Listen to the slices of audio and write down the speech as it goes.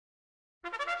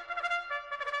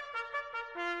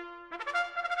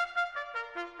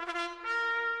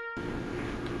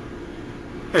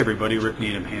Hey everybody, Rick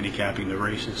Needham handicapping the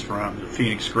races from the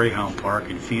Phoenix Greyhound Park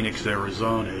in Phoenix,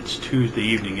 Arizona. It's Tuesday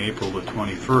evening, April the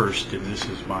 21st, and this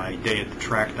is my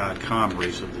DayAtTheTrack.com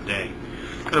race of the day.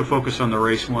 Going to focus on the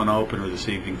race 1 opener this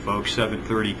evening, folks.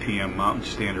 7:30 p.m. Mountain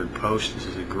Standard Post. This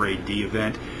is a grade D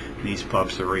event, and these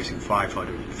pups are racing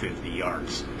 550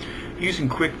 yards. Using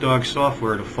Quick Dog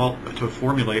software to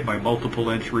formulate my multiple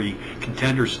entry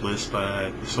contenders list,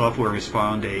 the software has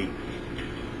found a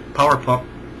power pup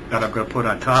that I'm going to put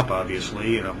on top,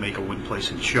 obviously, and I'll make a win, place,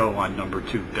 and show on number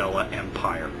 2, Bella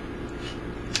Empire.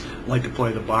 I'd like to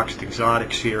play the boxed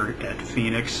exotics here at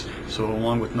Phoenix, so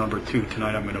along with number 2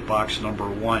 tonight I'm going to box number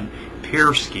 1,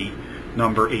 Pearski,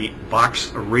 number 8,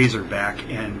 Box Razorback,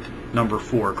 and number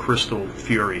 4, Crystal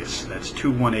Furious. That's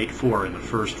 2184 in the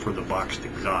first for the boxed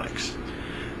exotics.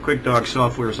 Quick Dog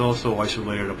software has also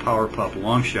isolated a Power Pup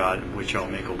long shot, which I'll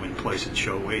make a win, place, and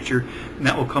show wager. And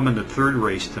that will come in the third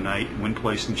race tonight, win,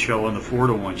 place, and show on the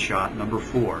 4-to-1 shot, number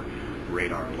 4,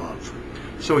 Radar Love.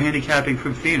 So handicapping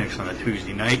from Phoenix on a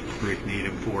Tuesday night, Rick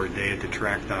Needham for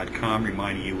DayAtTheTrack.com,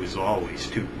 reminding you as always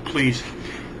to please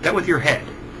bet with your head,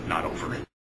 not over it.